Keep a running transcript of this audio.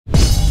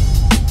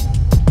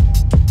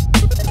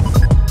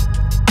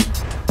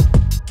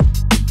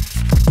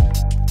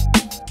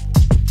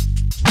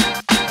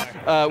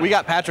We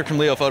got Patrick from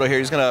LeoFoto here.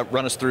 He's going to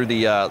run us through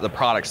the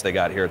products they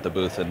got here at the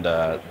booth and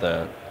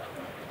the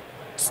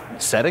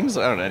settings.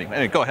 I don't know.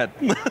 Anyway, go ahead.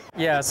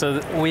 Yeah,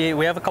 so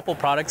we have a couple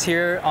products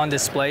here on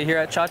display here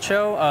at SHOT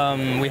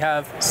Show. We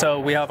have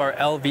our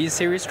LV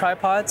series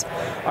tripods,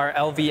 our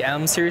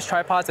LVM series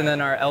tripods, and then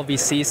our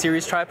LVC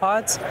series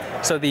tripods.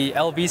 So the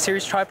LV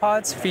series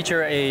tripods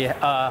feature a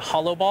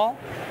hollow ball.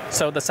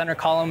 So the center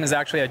column is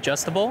actually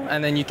adjustable,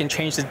 and then you can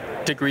change the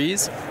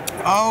degrees.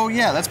 Oh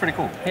yeah, that's pretty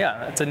cool.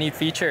 Yeah, it's a neat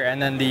feature. And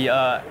then the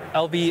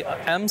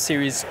LVM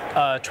series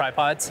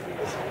tripods,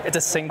 it's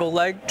a single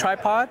leg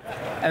tripod,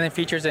 and it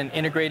features an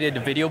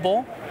integrated video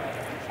bowl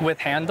with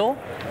handle.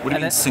 What do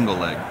you mean single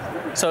leg?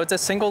 So it's a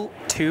single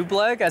tube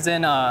leg, as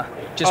in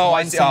just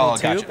one single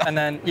tube. Gotcha. And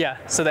then, yeah,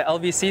 so the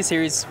LVC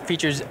series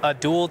features a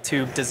dual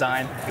tube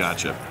design.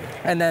 Gotcha.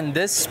 And then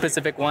this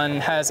specific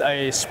one has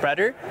a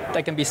spreader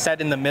that can be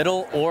set in the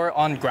middle or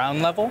on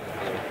ground level.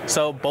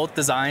 So both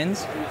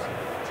designs.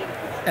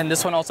 And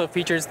this one also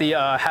features the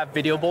have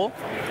video bowl.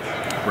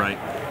 Right.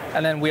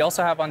 And then we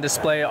also have on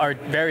display our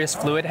various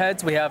fluid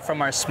heads. We have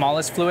from our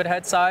smallest fluid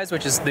head size,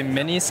 which is the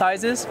mini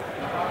sizes,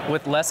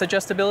 with less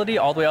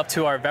adjustability, all the way up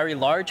to our very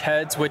large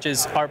heads, which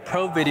is our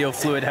Pro Video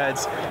fluid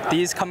heads.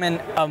 These come in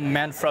a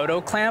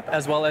Manfrotto clamp,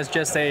 as well as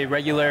just a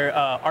regular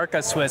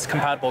Arca Swiss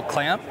compatible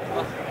clamp.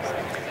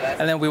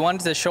 And then we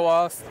wanted to show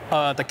off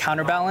the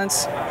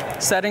counterbalance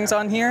settings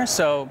on here.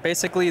 So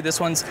basically this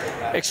one's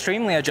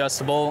extremely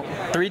adjustable.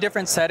 3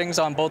 different settings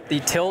on both the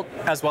tilt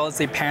as well as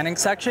the panning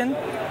section.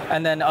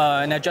 And then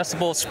an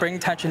adjustable spring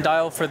tension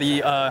dial for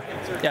the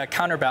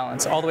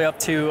counterbalance, all the way up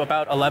to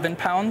about 11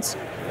 pounds.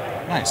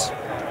 Nice.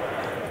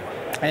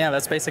 And yeah,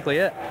 that's basically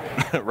it.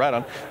 Right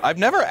on. I've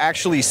never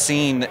actually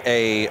seen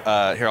a,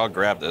 here, I'll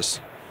grab this.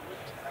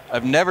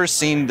 I've never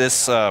seen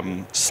this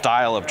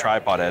style of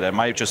tripod head. It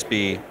might just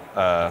be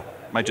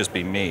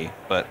me,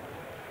 but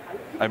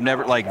I've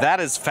never, that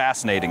is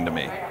fascinating to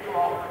me.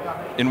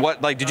 In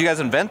what, did you guys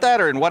invent that,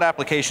 or in what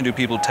application do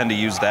people tend to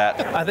use that?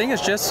 I think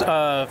it's just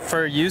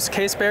for use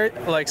case,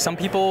 some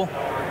people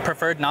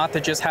preferred not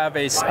to just have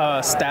a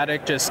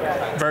static, just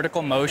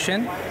vertical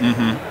motion.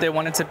 Mm-hmm. They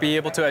wanted to be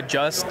able to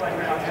adjust.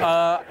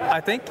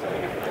 I think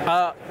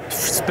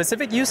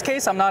specific use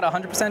case I'm not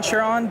 100%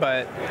 sure on,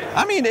 but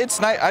I mean, it's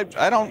nice.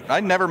 I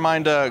never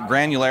mind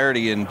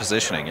granularity in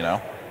positioning, you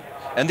know.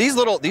 And these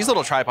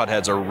little tripod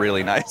heads are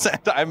really nice.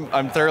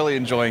 I'm thoroughly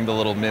enjoying the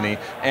little mini.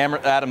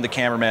 Adam, the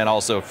cameraman,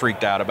 also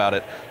freaked out about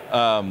it.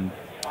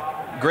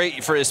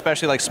 Great for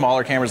especially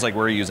smaller cameras like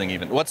we're using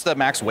even. What's the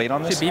max weight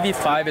on this? The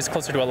BV5 is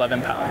closer to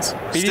 11 pounds.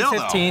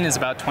 BV15 is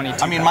about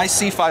 22 I mean, my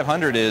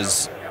C500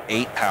 is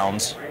 8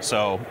 pounds,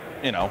 so,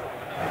 you know.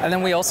 And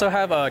then we also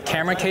have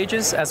camera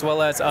cages, as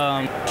well as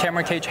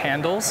camera cage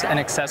handles and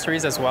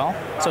accessories as well.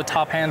 So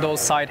top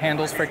handles, side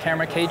handles for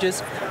camera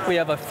cages. We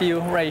have a few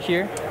right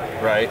here.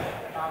 Right.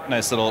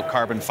 Nice little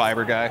carbon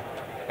fiber guy.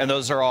 And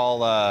those are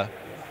all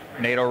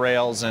NATO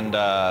rails and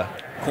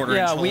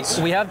quarter-inch holes?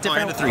 We have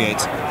different. And a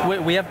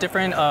 3/8. We have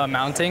different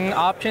mounting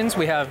options.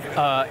 We have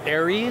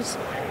Aries.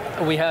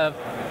 We have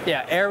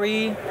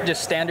Airy,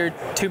 just standard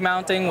tube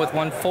mounting with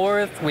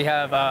 1/4. We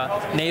have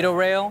NATO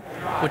rail,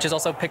 which is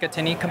also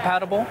Picatinny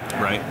compatible.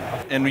 Right.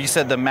 And you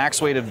said the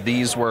max weight of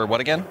these were what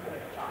again?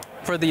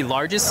 For the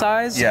largest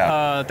size,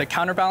 the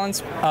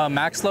counterbalance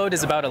max load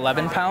is about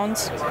 11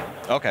 pounds.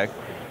 Okay.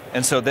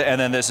 And so, and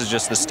then this is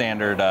just the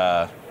standard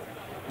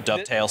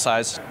dovetail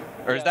size?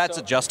 Or that's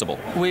adjustable?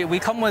 We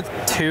come with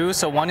 2,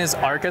 so one is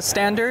Arca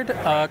standard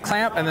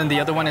clamp, and then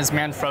the other one is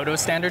Manfrotto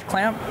standard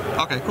clamp.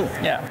 Okay, cool.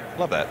 Yeah.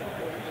 Love that.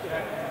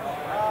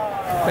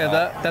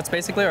 Yeah, that's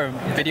basically our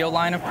video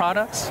line of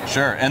products.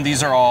 Sure, and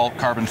these are all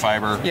carbon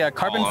fiber? Yeah,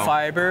 carbon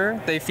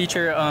fiber. They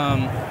feature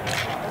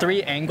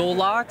 3 angle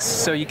locks,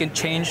 so you can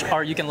change,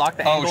 or you can lock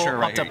the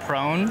angle up to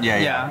prone.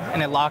 Yeah,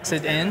 and it locks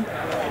it in.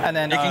 And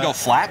then it can go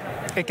flat?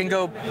 It can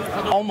go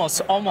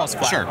almost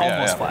flat. Sure,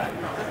 almost flat.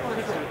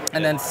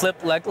 And then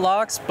flip leg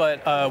locks,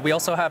 but we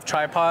also have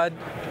tripod,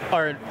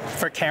 or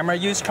for camera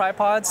use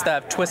tripods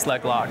that have twist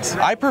leg locks.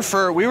 I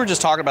prefer, we were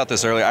just talking about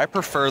this earlier, I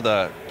prefer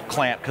the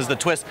clamp, because the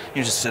twist,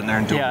 you're just sitting there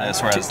and doing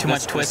this, whereas too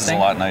much twisting. This is a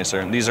lot nicer.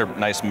 And these are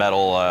nice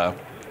metal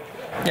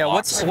Yeah,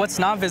 what's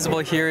not visible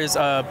here is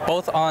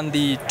both on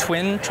the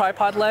twin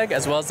tripod leg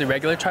as well as the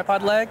regular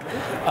tripod leg,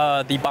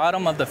 the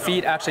bottom of the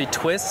feet actually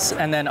twists,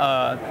 and then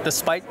the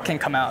spike can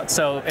come out.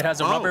 So it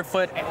has a rubber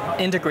foot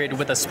integrated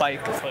with a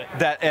spike foot.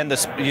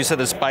 You said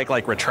the spike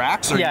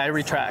retracts? Or yeah, it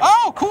retracts.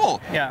 Oh,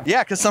 cool. Yeah.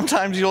 Yeah, because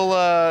sometimes you'll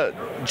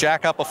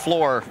jack up a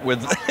floor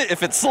with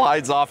if it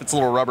slides off its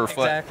little rubber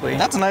foot. Exactly.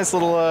 That's a nice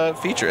little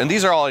feature. And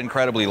these are all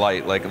incredibly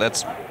light.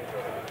 That's,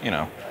 you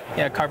know.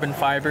 Yeah, carbon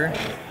fiber.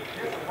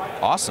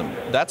 Awesome.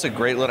 That's a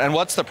great little. And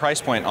what's the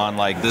price point on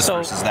this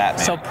versus that?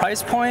 Man? So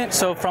price point.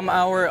 So from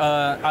our,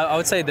 I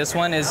would say this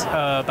one is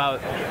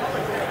about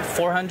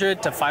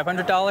 $400 to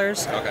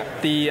 $500. Okay.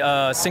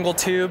 The single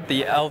tube,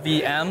 the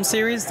LVM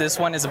series, this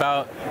one is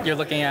about, you're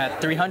looking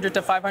at $300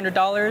 to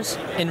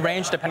 $500 in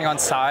range depending on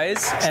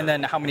size and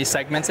then how many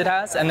segments it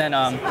has. And then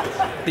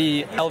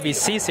the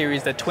LVC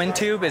series, the twin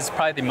tube, is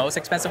probably the most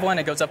expensive one.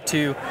 It goes up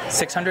to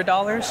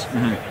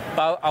 $600.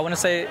 But I want to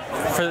say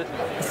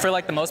for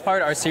like the most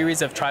part, our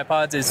series of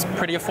tripods is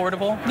pretty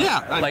affordable.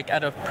 Yeah. Like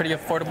at a pretty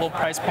affordable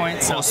price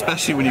point. So. Well,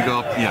 especially when you go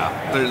up,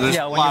 there's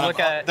Yeah, a when lot you look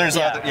at- there's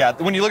yeah.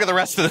 other, when you look at the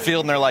rest of the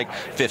field and they're like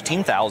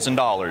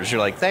 $15,000, you're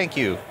like, thank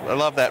you, I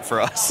love that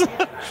for us.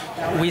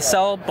 We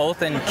sell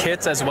both in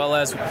kits as well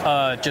as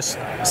just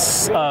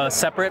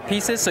separate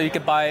pieces. So you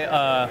could buy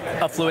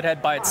a fluid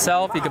head by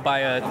itself, you could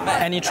buy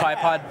any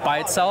tripod by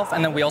itself,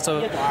 and then we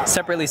also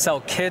separately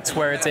sell kits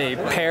where it's a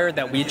pair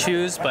that we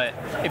choose, but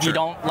if you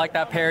don't like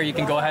that pair, you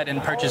can go ahead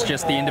and purchase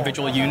just the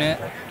individual unit.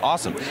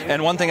 Awesome.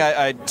 And one thing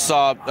I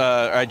saw,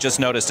 I just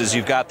noticed, is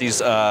you've got these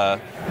The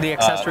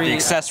accessory. the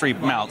accessory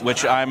mount,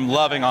 which I'm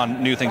loving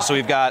on new things. So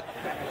we've got,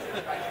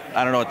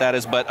 I don't know what that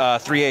is, but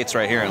 3/8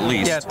 right here at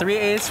least. Yeah,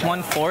 3/8,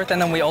 1/4,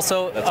 and then we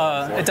also,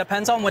 it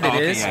depends on what it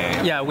is.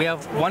 Yeah. We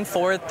have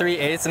 1/4,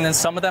 3/8, and then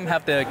some of them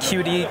have the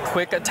QD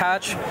quick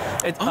attach.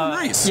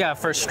 Nice. Yeah,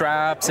 for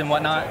straps and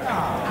whatnot.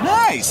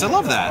 Nice, I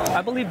love that.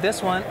 I believe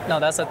this one, no,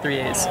 that's a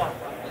 3/8.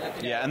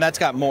 Yeah, and that's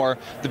got more,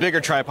 the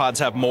bigger tripods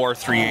have more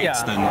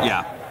 3/8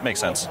 than, makes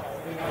sense.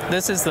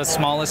 This is the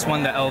smallest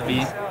one, the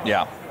LV.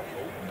 Yeah.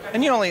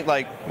 And you only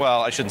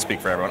well, I shouldn't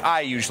speak for everyone. I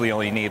usually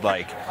only need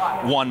like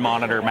one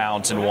monitor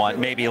mount and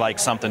one, maybe like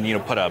something,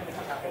 put up.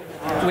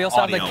 We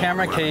also have the Audio.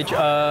 camera cage.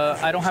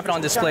 I don't have it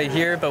on display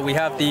here, but we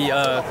have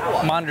the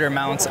monitor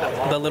mounts,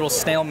 the little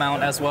snail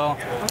mount as well,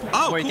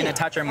 Oh, where you can cool.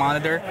 attach your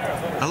monitor.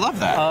 I love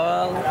that.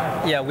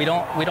 Yeah, we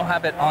don't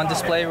have it on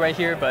display right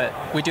here, but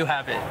we do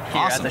have it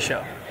here Awesome. at the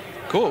show.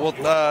 Cool.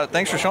 Well,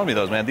 thanks for showing me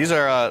those, man. These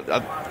are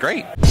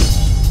great.